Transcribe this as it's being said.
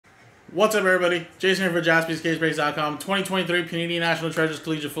What's up, everybody? Jason here for JaspysCaseBreaks.com. 2023 Panini National Treasures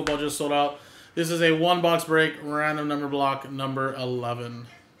Collegiate Football just sold out. This is a one-box break, random number block, number 11.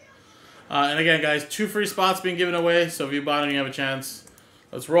 And again, guys, 2 free spots being given away, so if you bought them, you have a chance.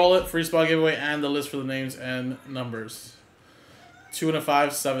 Let's roll it. Free spot giveaway and the list for the names and numbers. 2 and a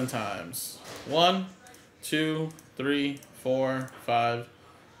 5, 7 times. 1, 2, 3, 4, 5,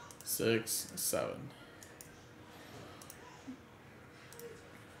 6, 7.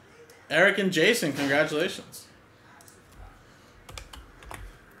 Eric and Jason, congratulations.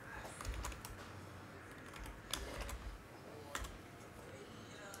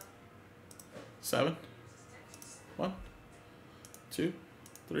 Seven. 1, 2,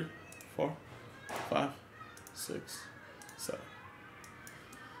 3, 4, 5, 6, 7.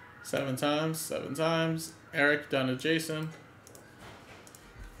 7 times, 7 times. Eric down to Jason.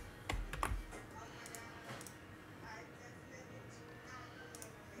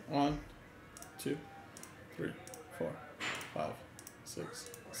 One, 2, 3, 4, 5, 6,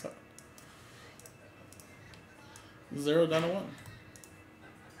 7. 0 down to 1.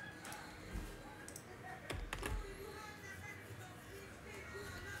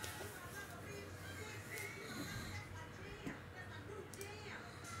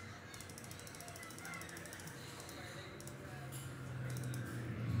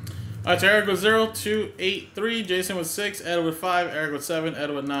 Alright, so Eric with 0, 2, 8, 3, Jason with 6, Ed with 5, Eric with 7,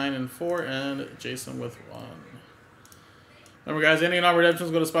 Ed with 9 and 4, and Jason with 1. Remember, guys, any and all redemptions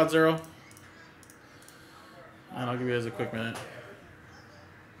go to spot 0. And I'll give you guys a quick minute.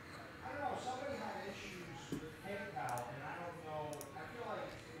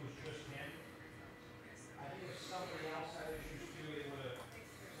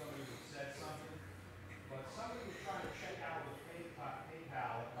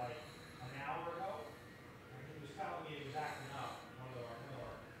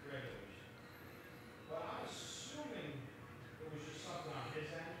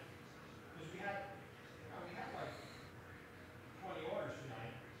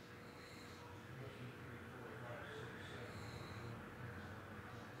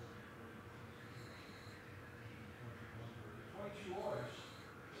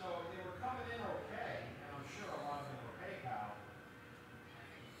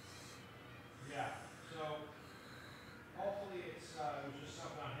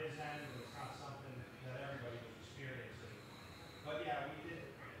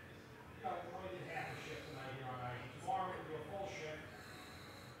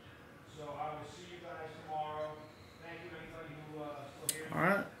 All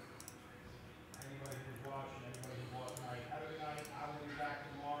right. Anybody who's watching, anybody who bought tonight, have a good night. I will be back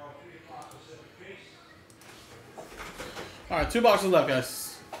tomorrow, 3 o'clock Pacific. Peace. All right, 2 boxes left,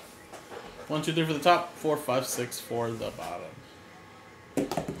 guys. 1, 2, 3 for the top. 4, 5, 6 for the bottom.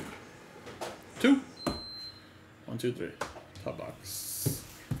 2. 1, 2, 3. Top box.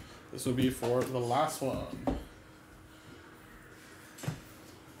 This will be for the last one.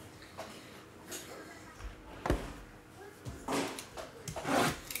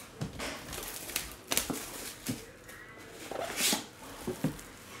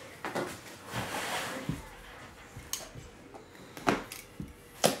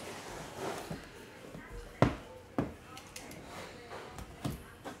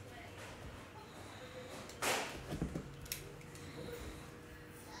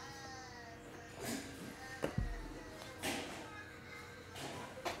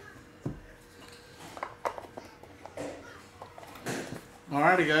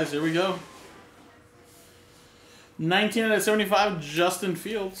 Alrighty, guys, here we go. 19 out of 75, Justin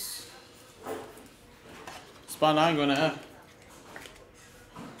Fields. Spot 9 going to F.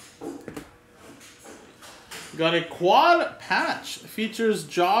 Got a quad patch. Features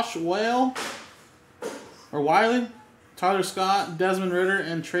Josh Wiley, Tyler Scott, Desmond Ridder,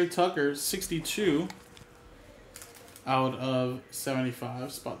 and Trey Tucker. 62 out of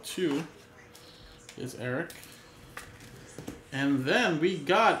 75. Spot 2 is Eric. And then we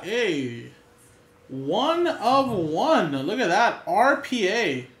got a 1 of 1. Look at that.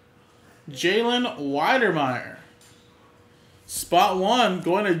 RPA. Jalen Weidermeyer. Spot 1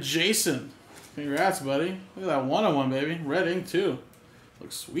 going to Jason. Congrats, buddy. Look at that 1 of 1, baby. Red ink, too.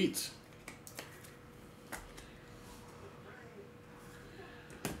 Looks sweet.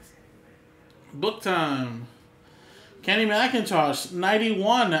 Book time. Kenny McIntosh.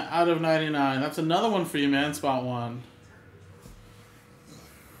 91 out of 99. That's another one for you, man. Spot 1.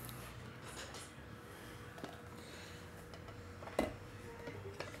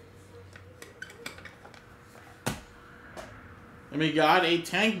 And we got a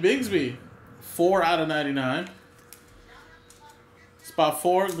Tank Bigsby, 4 out of 99. Spot Spot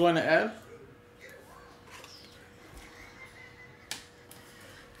 4 going to Ed.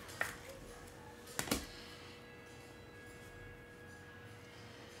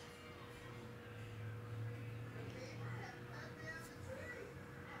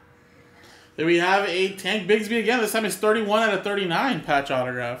 Then we have a Tank Bigsby again. This time it's 31 out of 39 patch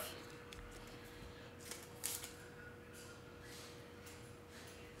autograph.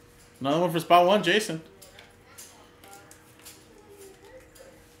 Another one for spot 1, Jason.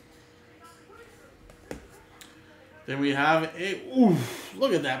 Then we have a, ooh,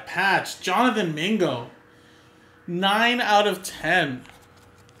 look at that patch. Jonathan Mingo. 9 out of 10.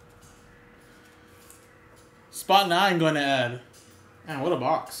 Spot 9 going to Ed. Man, what a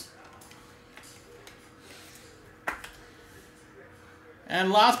box.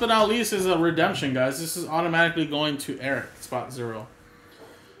 And last but not least is a redemption, guys. This is automatically going to Eric, spot 0.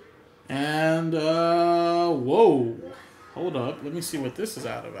 And, whoa. Hold up. Let me see what this is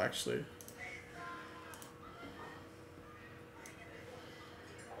out of, actually.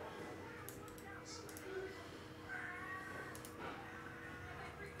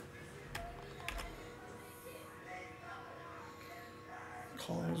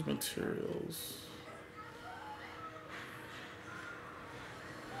 College materials.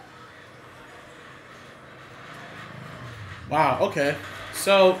 Wow, okay.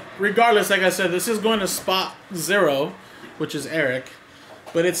 So, regardless, like I said, this is going to spot 0, which is Eric.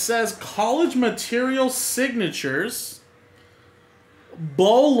 But it says College Material Signatures,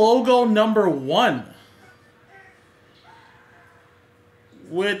 Bo logo number 1.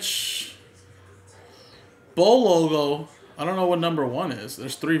 Which, Bo logo, I don't know what number 1 is.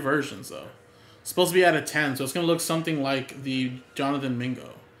 There's 3 versions, though. It's supposed to be out of 10, so it's going to look something like the Jonathan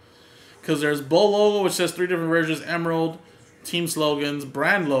Mingo. Because there's Bo logo, which says 3 different versions, Emerald, team slogans,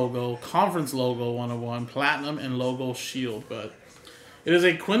 brand logo, conference logo 101, platinum, and logo shield. But it is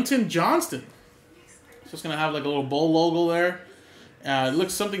a Quentin Johnston. It's just going to have like a little bowl logo there. It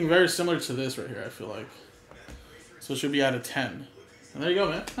looks something very similar to this right here, I feel like. So it should be out of 10. And there you go,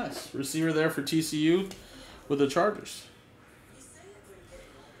 man. Nice. Receiver there for TCU with the Chargers.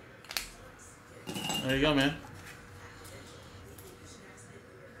 There you go, man.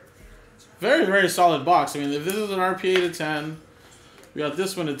 Very, very solid box. I mean, if this is an RPA to 10, we got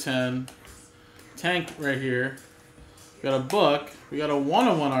this one to 10. Tank right here. We got a book. We got a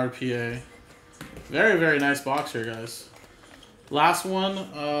 101 RPA. Very, very nice box here, guys. Last one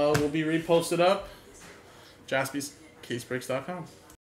will be reposted up. JaspysCaseBreaks.com.